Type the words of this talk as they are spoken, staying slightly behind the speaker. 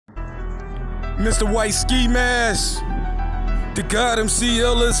Mr. White Ski Mask, the God MC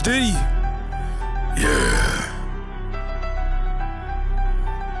LSD. Yeah.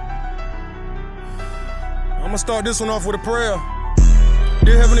 I'ma start this one off with a prayer.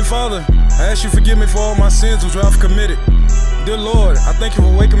 Dear Heavenly Father, I ask you forgive me for all my sins which I've committed. Dear Lord, I thank you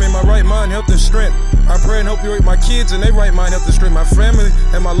for waking me in my right mind, health and strength. I pray and hope you wake my kids in their right mind, health and strength, my family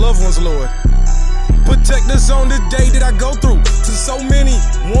and my loved ones, Lord. Protect us on the day that I go through. To so many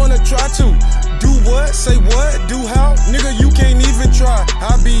wanna try to do what, say what, do how. Nigga, you can't even try.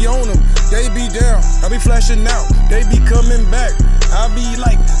 I be on them, they be down. I be flashing out, they be coming back. I be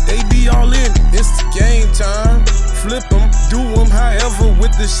like, they be all in. It's game time. Flip them, do them, however,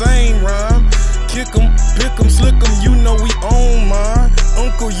 with the same rhyme. Kick them, pick them, slick them, you know we own mine.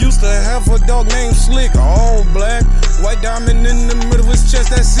 Uncle used to have a dog named Slick, all black. White diamond in the middle of his chest,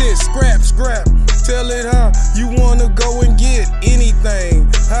 that's it. Scrap, scrap. Tell it how you wanna go and get anything.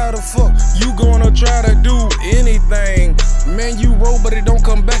 How the fuck you gonna try to do anything? Man, you roll, but it don't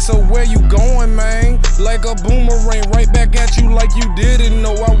come back, so where you going, man? Like a boomerang, right back at you like you didn't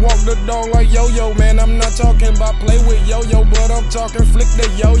know. I walk the dog like yo-yo, man. I'm not talking about play with yo-yo, but I'm talking flick the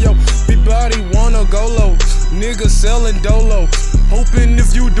yo-yo. Everybody wanna go low, niggas selling dolo. Hoping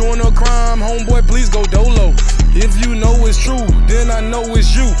if you doing a crime, homeboy, please go dolo. If you know it's true, then I know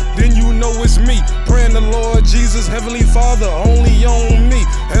it's you, then you know it's me. Praying the Lord Jesus, Heavenly Father, only on me.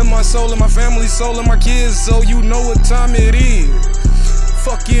 And my soul and my family, soul and my kids, so you know what time it is.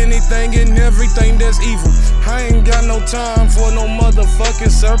 Fuck anything and everything that's evil. I ain't got no time for no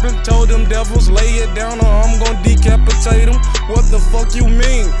motherfucking serpent. Told them devils, lay it down or I'm gon' decapitate them. What the fuck you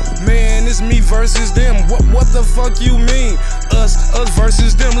mean? Man, it's me versus them. What the fuck you mean? Us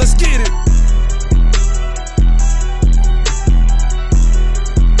versus them, let's get it.